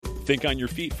Think on your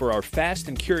feet for our Fast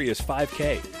and Curious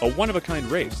 5K, a one-of-a-kind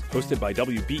race hosted by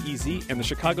WBEZ and the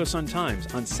Chicago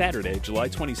Sun-Times on Saturday, July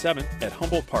 27th at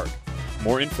Humboldt Park.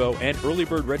 More info and early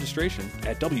bird registration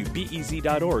at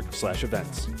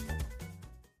wbez.org/events.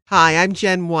 Hi, I'm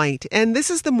Jen White, and this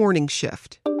is The Morning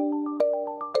Shift.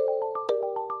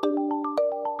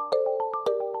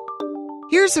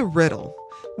 Here's a riddle.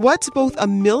 What's both a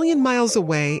million miles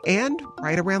away and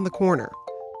right around the corner?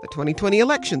 The 2020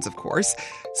 elections, of course.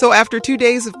 So after 2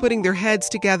 days of putting their heads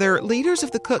together, leaders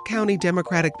of the Cook County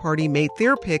Democratic Party made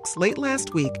their picks late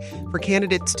last week for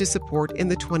candidates to support in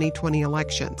the 2020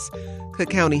 elections. Cook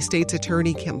County State's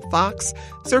Attorney Kim Foxx,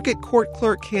 Circuit Court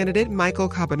Clerk candidate Michael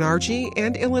Cabanargi,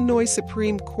 and Illinois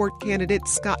Supreme Court candidate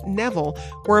Scott Neville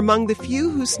were among the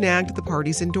few who snagged the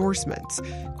party's endorsements.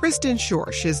 Kristen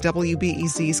Schorsch is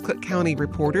WBEZ's Cook County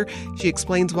reporter. She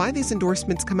explains why these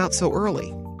endorsements come out so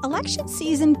early. Election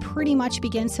season pretty much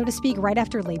begins, so to speak, right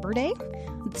after Labor Day.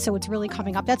 So it's really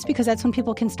coming up. That's because that's when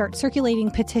people can start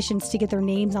circulating petitions to get their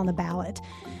names on the ballot.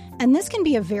 And this can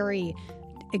be a very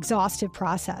exhaustive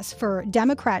process. For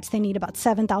Democrats, they need about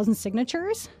 7,000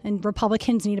 signatures, and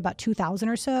Republicans need about 2,000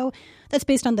 or so. That's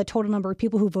based on the total number of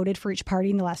people who voted for each party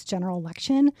in the last general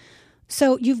election.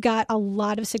 So you've got a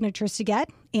lot of signatures to get,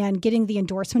 and getting the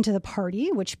endorsement to the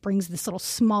party, which brings this little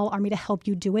small army to help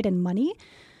you do it, and money,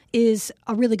 is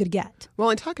a really good get. Well,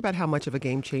 and talk about how much of a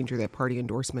game changer that party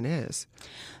endorsement is.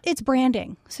 It's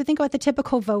branding. So think about the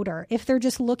typical voter. If they're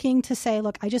just looking to say,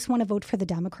 look, I just want to vote for the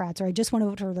Democrats or I just want to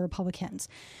vote for the Republicans.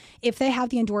 If they have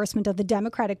the endorsement of the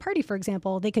Democratic Party, for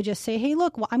example, they could just say, hey,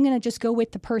 look, well, I'm going to just go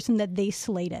with the person that they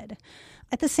slated.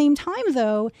 At the same time,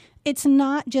 though, it's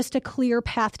not just a clear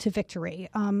path to victory.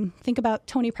 Think about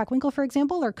Toni Preckwinkle, for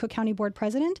example, our Cook County Board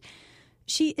President.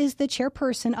 She is the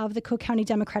chairperson of the Cook County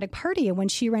Democratic Party. And when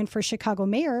she ran for Chicago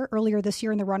mayor earlier this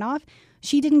year in the runoff,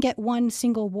 she didn't get one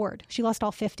single ward. She lost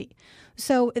all 50.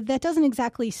 So that doesn't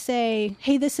exactly say,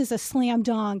 hey, this is a slam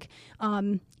dunk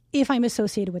if I'm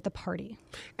associated with the party.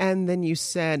 And then you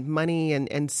said money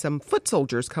and some foot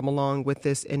soldiers come along with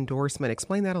this endorsement.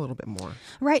 Explain that a little bit more.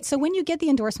 Right. So when you get the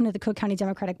endorsement of the Cook County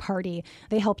Democratic Party,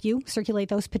 they help you circulate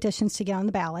those petitions to get on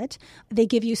the ballot. They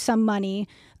give you some money.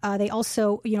 They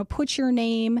also, put your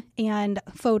name and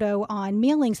photo on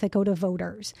mailings that go to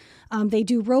voters. They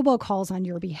do robocalls on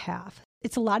your behalf.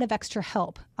 It's a lot of extra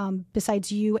help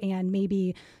besides you and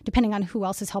maybe depending on who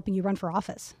else is helping you run for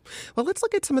office. Well, let's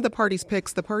look at some of the party's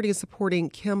picks. The party is supporting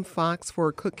Kim Foxx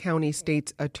for Cook County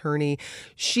State's Attorney.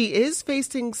 She is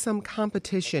facing some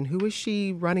competition. Who is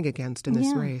she running against in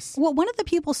this race? Well, one of the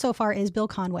people so far is Bill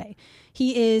Conway.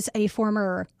 He is a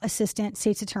former assistant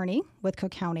state's attorney with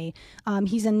Cook County.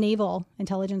 He's a naval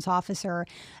intelligence officer,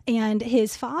 and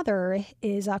his father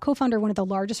is a co-founder of one of the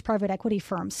largest private equity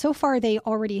firms. So far,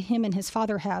 him and his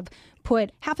father have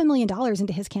put $500,000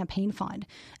 into his campaign fund.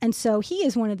 And so he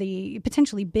is one of the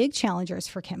potentially big challengers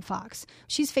for Kim Foxx.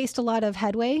 She's faced a lot of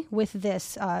headway with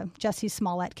this Jussie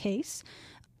Smollett case.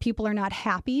 People are not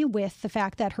happy with the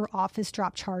fact that her office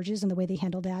dropped charges and the way they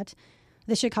handled that.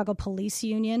 The Chicago Police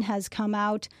Union has come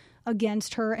out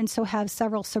against her, and so have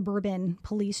several suburban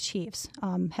police chiefs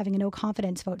having a no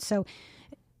confidence vote. So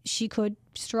she could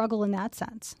struggle in that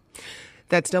sense.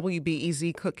 That's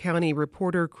WBEZ Cook County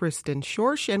reporter Kristen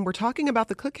Schorsch, and we're talking about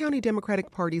the Cook County Democratic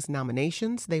Party's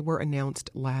nominations. They were announced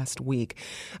last week.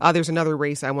 There's another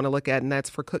race I want to look at, and that's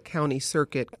for Cook County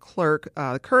Circuit Clerk.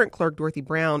 The current clerk, Dorothy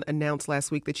Brown, announced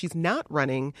last week that she's not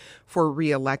running for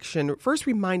re-election. First,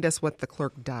 remind us what the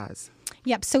clerk does.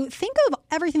 Yep. So think of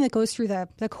everything that goes through the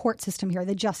court system here,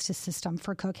 the justice system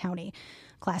for Cook County.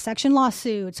 Class action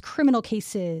lawsuits, criminal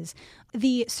cases.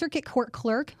 The circuit court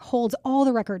clerk holds all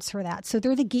the records for that. So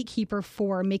they're the gatekeeper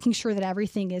for making sure that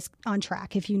everything is on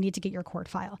track if you need to get your court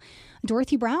file.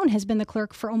 Dorothy Brown has been the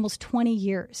clerk for almost 20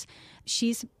 years.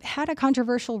 She's had a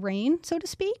controversial reign, so to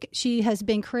speak. She has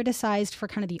been criticized for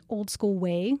kind of the old school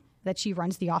way that she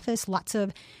runs the office, lots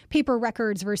of paper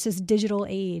records versus digital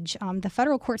age. The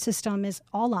federal court system is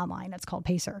all online. It's called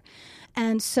PACER.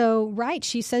 And so,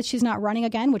 she says she's not running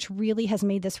again, which really has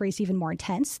made this race even more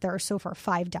intense. There are so far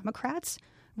 5 Democrats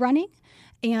running.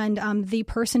 And the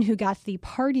person who got the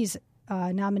party's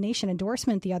nomination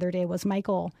endorsement the other day was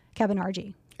Michael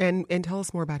Cabanargi. And tell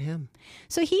us more about him.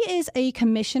 So he is a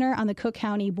commissioner on the Cook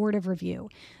County Board of Review.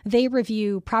 They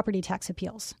review property tax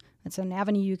appeals. That's an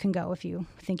avenue you can go if you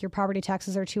think your property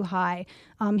taxes are too high.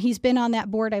 He's been on that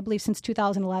board, I believe, since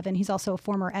 2011. He's also a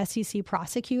former SEC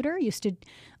prosecutor, used to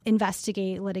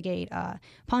litigate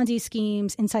Ponzi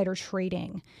schemes, insider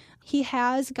trading. He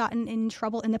has gotten in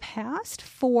trouble in the past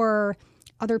for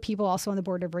other people also on the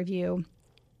Board of Review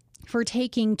for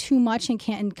taking too much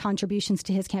in contributions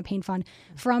to his campaign fund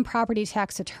from property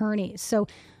tax attorneys. So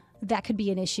that could be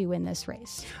an issue in this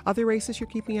race. Other races you're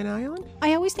keeping an eye on?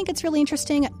 I always think it's really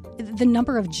interesting the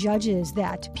number of judges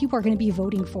that people are going to be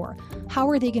voting for. How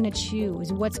are they going to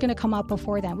choose? What's going to come up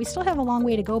before then? We still have a long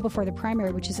way to go before the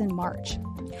primary, which is in March.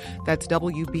 That's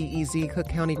WBEZ Cook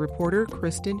County reporter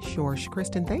Kristen Schorsch.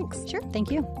 Kristen, thanks. Sure, thank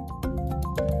you.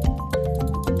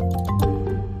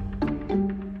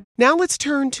 Now let's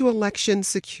turn to election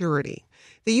security.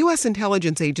 The U.S.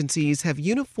 intelligence agencies have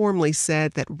uniformly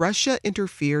said that Russia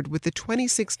interfered with the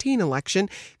 2016 election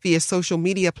via social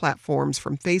media platforms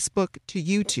from Facebook to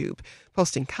YouTube,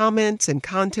 posting comments and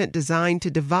content designed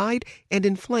to divide and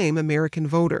inflame American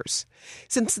voters.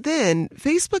 Since then,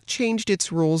 Facebook changed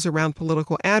its rules around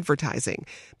political advertising,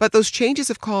 but those changes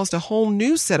have caused a whole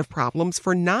new set of problems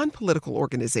for non-political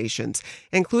organizations,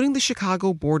 including the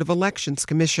Chicago Board of Elections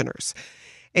commissioners.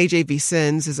 A.J.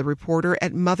 Vicens is a reporter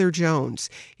at Mother Jones.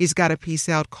 He's got a piece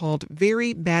out called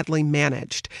Very Badly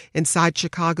Managed, Inside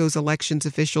Chicago's Elections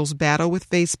Officials' Battle with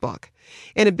Facebook.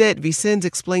 In a bit, Vicens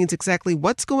explains exactly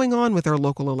what's going on with our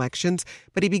local elections,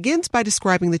 but he begins by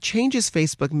describing the changes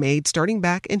Facebook made starting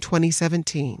back in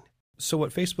 2017. So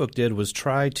what Facebook did was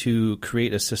try to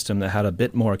create a system that had a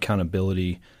bit more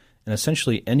accountability, and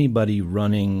essentially anybody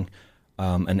running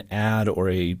an ad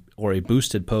or a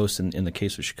boosted post in the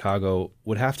case of Chicago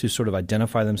would have to sort of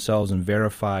identify themselves and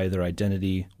verify their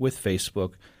identity with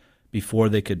Facebook before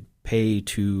they could pay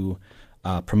to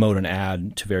promote an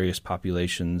ad to various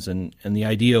populations. And the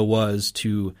idea was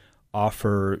to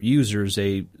offer users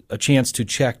a chance to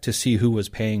check to see who was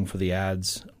paying for the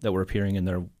ads that were appearing in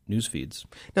their news feeds.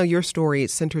 Now, your story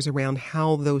centers around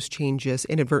how those changes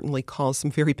inadvertently caused some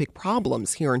very big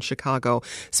problems here in Chicago,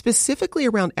 specifically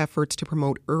around efforts to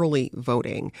promote early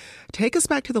voting. Take us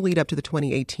back to the lead up to the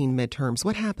 2018 midterms.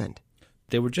 What happened?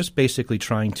 They were just basically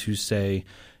trying to say,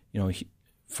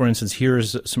 for instance,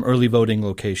 here's some early voting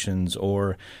locations,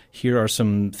 or here are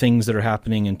some things that are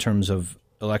happening in terms of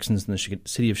elections in the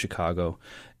city of Chicago.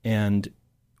 And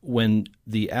when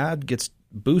the ad gets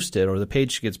boosted or the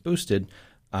page gets boosted,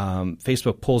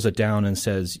 Facebook pulls it down and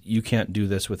says, you can't do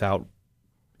this without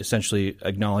essentially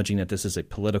acknowledging that this is a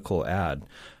political ad.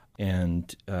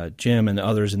 And Jim and the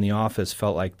others in the office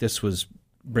felt like this was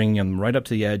bringing them right up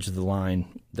to the edge of the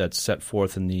line that's set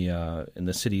forth in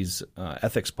the city's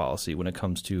ethics policy when it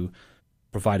comes to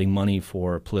providing money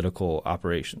for political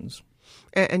operations.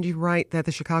 And you write that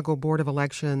the Chicago Board of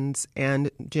Elections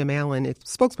and Jim Allen,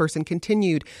 its spokesperson,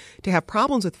 continued to have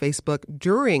problems with Facebook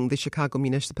during the Chicago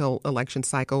municipal election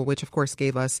cycle, which, of course,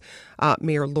 gave us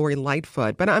Mayor Lori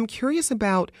Lightfoot. But I'm curious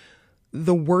about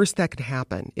the worst that could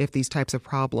happen if these types of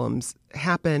problems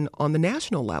happen on the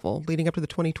national level leading up to the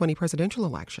 2020 presidential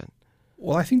election.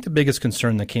 Well, I think the biggest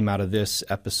concern that came out of this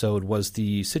episode was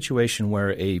the situation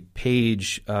where a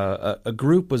page, a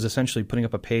group was essentially putting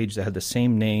up a page that had the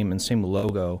same name and same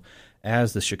logo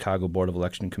as the Chicago Board of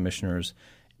Election Commissioners.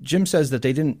 Jim says that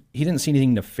he didn't see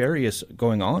anything nefarious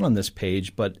going on this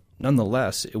page, but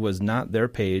nonetheless, it was not their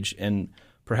page, and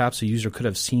perhaps a user could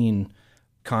have seen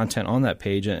content on that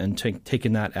page and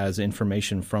taken that as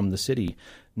information from the city.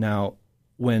 Now,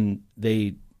 when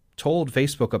they told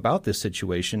Facebook about this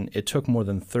situation, it took more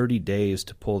than 30 days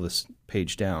to pull this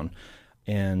page down.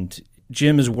 And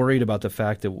Jim is worried about the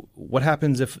fact that what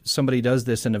happens if somebody does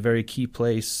this in a very key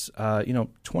place,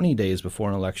 20 days before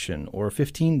an election or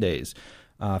 15 days.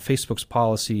 Facebook's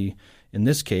policy in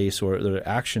this case, or their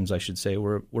actions, I should say,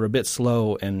 were a bit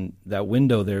slow, and that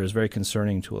window there is very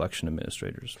concerning to election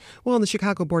administrators. Well, the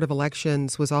Chicago Board of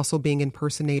Elections was also being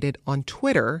impersonated on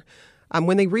Twitter.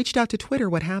 When they reached out to Twitter,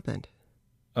 what happened?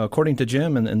 According to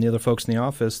Jim and the other folks in the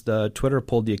office, Twitter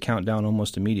pulled the account down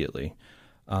almost immediately.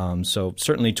 So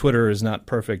certainly Twitter is not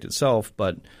perfect itself,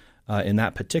 but in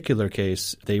that particular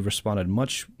case, they responded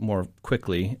much more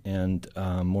quickly and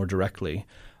more directly.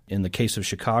 In the case of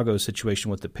Chicago's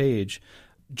situation with the page,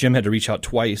 Jim had to reach out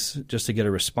twice just to get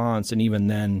a response, and even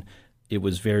then it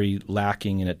was very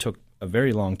lacking, and it took a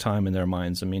very long time in their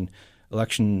minds. I mean,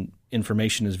 election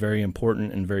information is very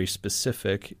important and very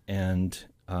specific, and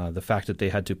the fact that they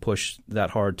had to push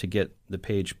that hard to get the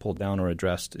page pulled down or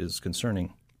addressed is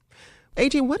concerning.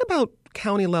 AJ, what about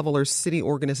county-level or city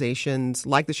organizations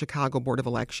like the Chicago Board of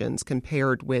Elections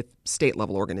compared with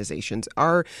state-level organizations?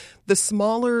 Are the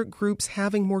smaller groups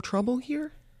having more trouble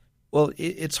here? Well,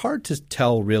 it's hard to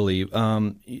tell, really.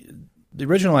 The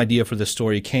original idea for this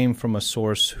story came from a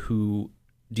source who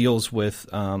deals with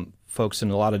folks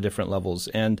in a lot of different levels,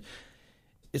 and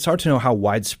it's hard to know how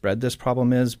widespread this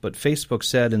problem is, but Facebook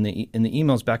said in the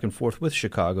emails back and forth with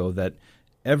Chicago that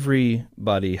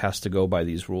everybody has to go by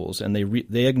these rules, and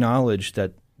they acknowledge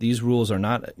that these rules are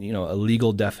not, a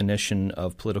legal definition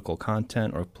of political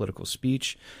content or political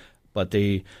speech, but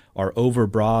they are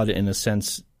overbroad in a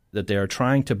sense that they are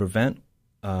trying to prevent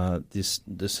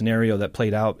the scenario that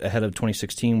played out ahead of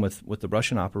 2016 with the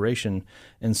Russian operation.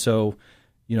 And so,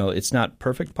 it's not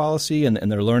perfect policy, and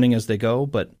they're learning as they go,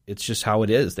 but it's just how it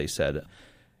is, they said.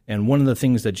 And one of the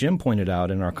things that Jim pointed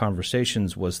out in our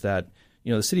conversations was that,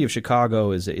 the city of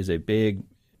Chicago is a big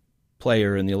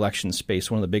player in the election space,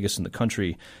 one of the biggest in the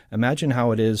country. Imagine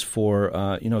how it is for,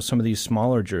 some of these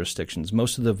smaller jurisdictions.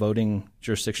 Most of the voting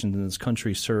jurisdictions in this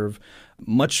country serve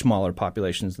much smaller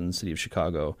populations than the city of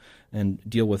Chicago and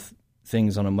deal with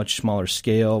things on a much smaller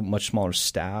scale, much smaller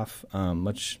staff,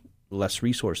 much less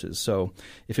resources. So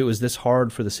if it was this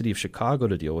hard for the city of Chicago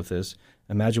to deal with this,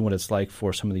 imagine what it's like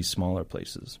for some of these smaller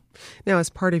places. Now, as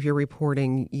part of your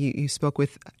reporting, you spoke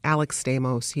with Alex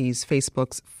Stamos. He's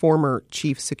Facebook's former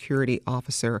chief security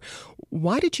officer.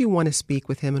 Why did you want to speak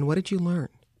with him, and what did you learn?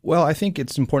 Well, I think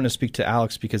it's important to speak to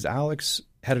Alex because Alex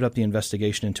headed up the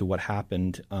investigation into what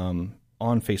happened on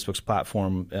Facebook's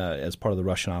platform as part of the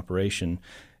Russian operation.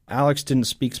 Alex didn't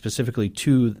speak specifically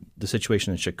to the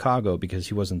situation in Chicago because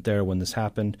he wasn't there when this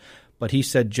happened, but he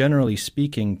said, generally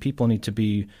speaking, people need to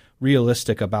be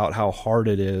realistic about how hard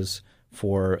it is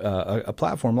for a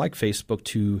platform like Facebook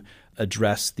to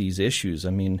address these issues. I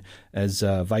mean, as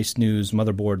Vice News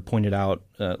Motherboard pointed out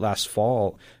last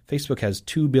fall, Facebook has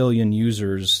 2 billion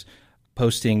users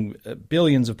posting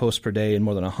billions of posts per day in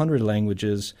more than 100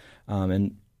 languages,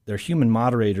 and their human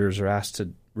moderators are asked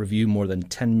to review more than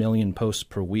 10 million posts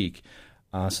per week.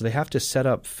 So they have to set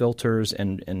up filters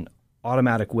and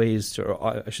automatic ways,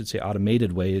 or I should say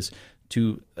automated ways,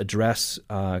 to address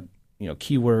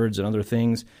keywords and other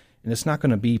things. And it's not going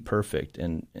to be perfect.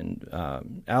 And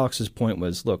Alex's point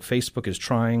was, look, Facebook is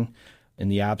trying, in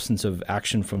the absence of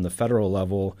action from the federal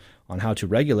level on how to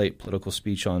regulate political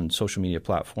speech on social media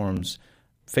platforms,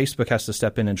 Facebook has to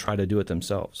step in and try to do it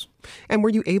themselves. And were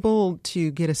you able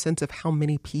to get a sense of how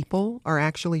many people are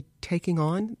actually taking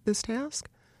on this task?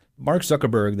 Mark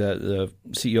Zuckerberg, the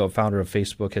CEO and founder of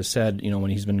Facebook, has said,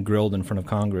 when he's been grilled in front of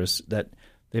Congress, that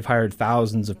they've hired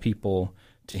thousands of people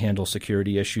to handle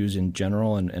security issues in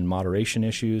general and moderation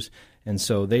issues. And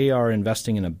so they are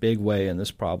investing in a big way in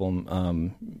this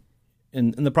problem,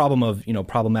 in the problem of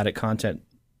problematic content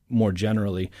more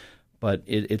generally. But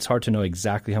it's hard to know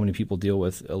exactly how many people deal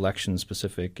with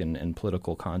election-specific and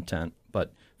political content.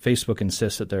 But Facebook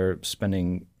insists that they're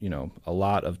spending, a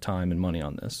lot of time and money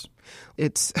on this.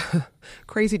 It's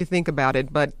crazy to think about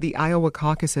it, but the Iowa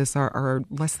caucuses are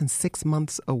less than 6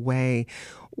 months away.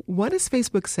 What has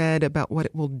Facebook said about what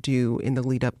it will do in the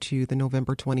lead up to the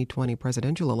November 2020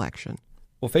 presidential election?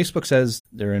 Well, Facebook says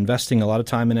they're investing a lot of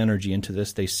time and energy into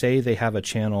this. They say they have a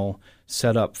channel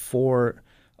set up for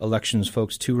elections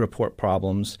folks to report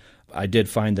problems. I did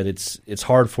find that it's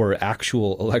hard for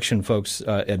actual election folks,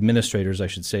 administrators, I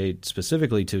should say,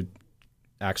 specifically to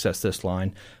access this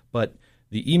line. But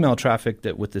the email traffic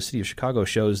that with the city of Chicago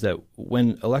shows that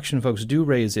when election folks do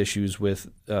raise issues with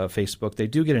Facebook, they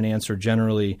do get an answer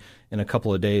generally in a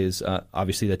couple of days.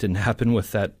 Obviously, that didn't happen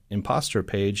with that imposter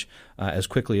page as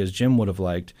quickly as Jim would have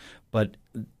liked. But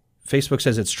Facebook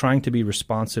says it's trying to be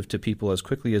responsive to people as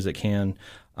quickly as it can.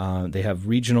 They have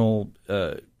regional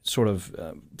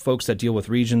folks that deal with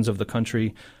regions of the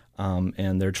country,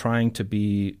 and they're trying to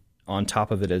be on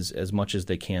top of it as much as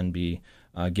they can be,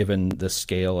 given the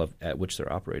scale at which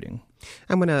they're operating.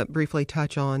 I'm going to briefly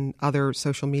touch on other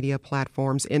social media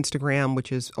platforms. Instagram,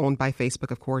 which is owned by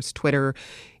Facebook, of course, Twitter,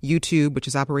 YouTube, which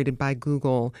is operated by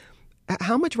Google.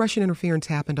 How much Russian interference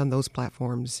happened on those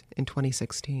platforms in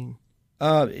 2016?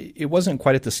 It wasn't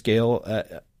quite at the scale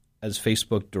as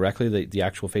Facebook directly, the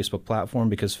actual Facebook platform,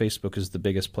 because Facebook is the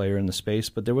biggest player in the space.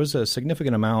 But there was a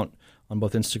significant amount on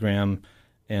both Instagram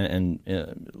and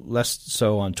less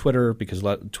so on Twitter, because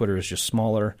Twitter is just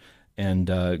smaller. And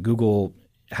Google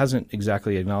hasn't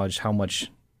exactly acknowledged how much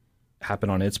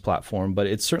happened on its platform, but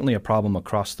it's certainly a problem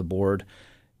across the board.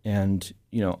 And,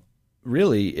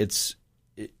 really, it's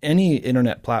any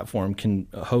internet platform can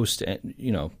host,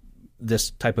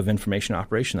 this type of information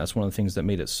operation. That's one of the things that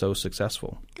made it so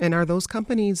successful. And are those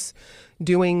companies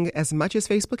doing as much as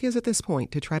Facebook is at this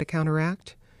point to try to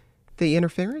counteract the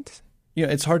interference?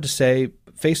 It's hard to say.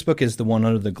 Facebook is the one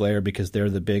under the glare because they're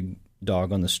the big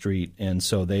dog on the street, and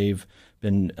so they've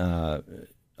been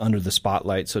under the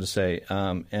spotlight, so to say.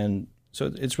 And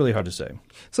so it's really hard to say.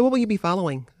 So what will you be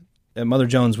following? At Mother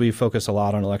Jones, we focus a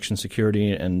lot on election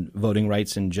security and voting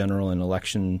rights in general and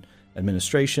election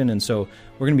administration, and so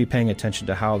we're going to be paying attention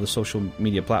to how the social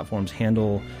media platforms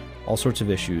handle all sorts of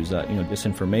issues,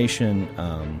 disinformation,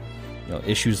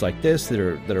 issues like this that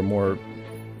are more,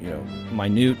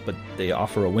 minute, but they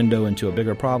offer a window into a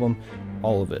bigger problem.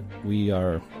 All of it. We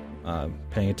are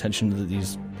paying attention to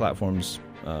these platforms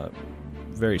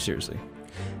very seriously.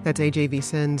 That's A.J.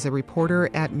 Vicens, a reporter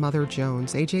at Mother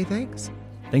Jones. A.J., thanks.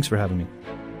 Thanks for having me.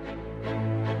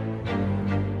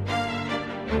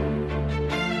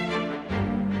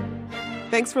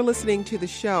 Thanks for listening to the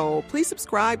show. Please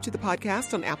subscribe to the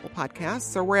podcast on Apple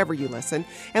Podcasts or wherever you listen,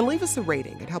 and leave us a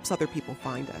rating. It helps other people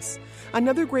find us.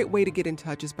 Another great way to get in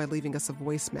touch is by leaving us a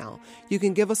voicemail. You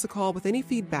can give us a call with any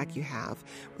feedback you have.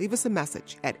 Leave us a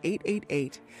message at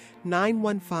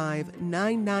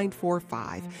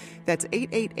 888-915-9945. That's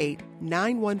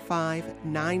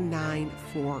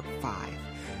 888-915-9945.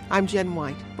 I'm Jen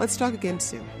White. Let's talk again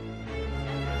soon.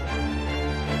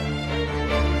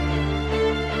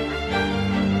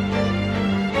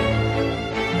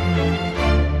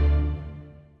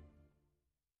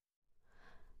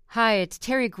 Hi, it's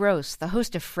Terry Gross, the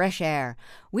host of Fresh Air.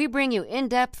 We bring you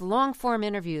in-depth, long-form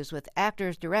interviews with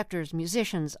actors, directors,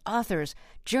 musicians, authors,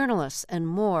 journalists, and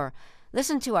more.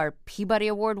 Listen to our Peabody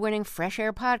Award-winning Fresh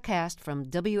Air podcast from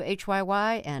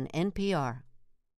WHYY and NPR.